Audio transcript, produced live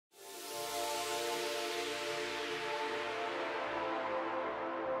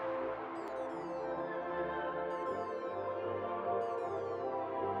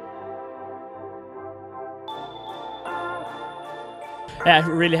Yeah,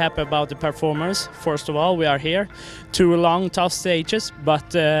 really happy about the performance. First of all, we are here. 2 long, tough stages,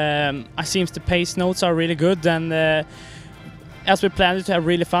 but I think the pace notes are really good, and as we planned it to have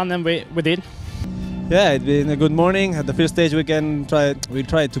really fun, and we did. Yeah, it's been a good morning. At the first stage we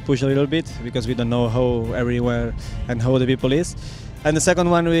tried to push a little bit because we don't know how everywhere and how the people is. And the second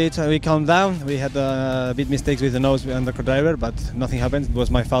one we calmed down. We had a bit mistakes with the nose and the driver, but nothing happened. It was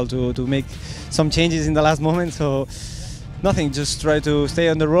my fault to make some changes in the last moment. So nothing, just try to stay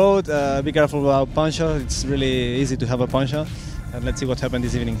on the road, be careful about puncture. It's really easy to have a puncture, and let's see what happens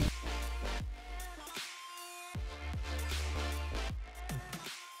this evening.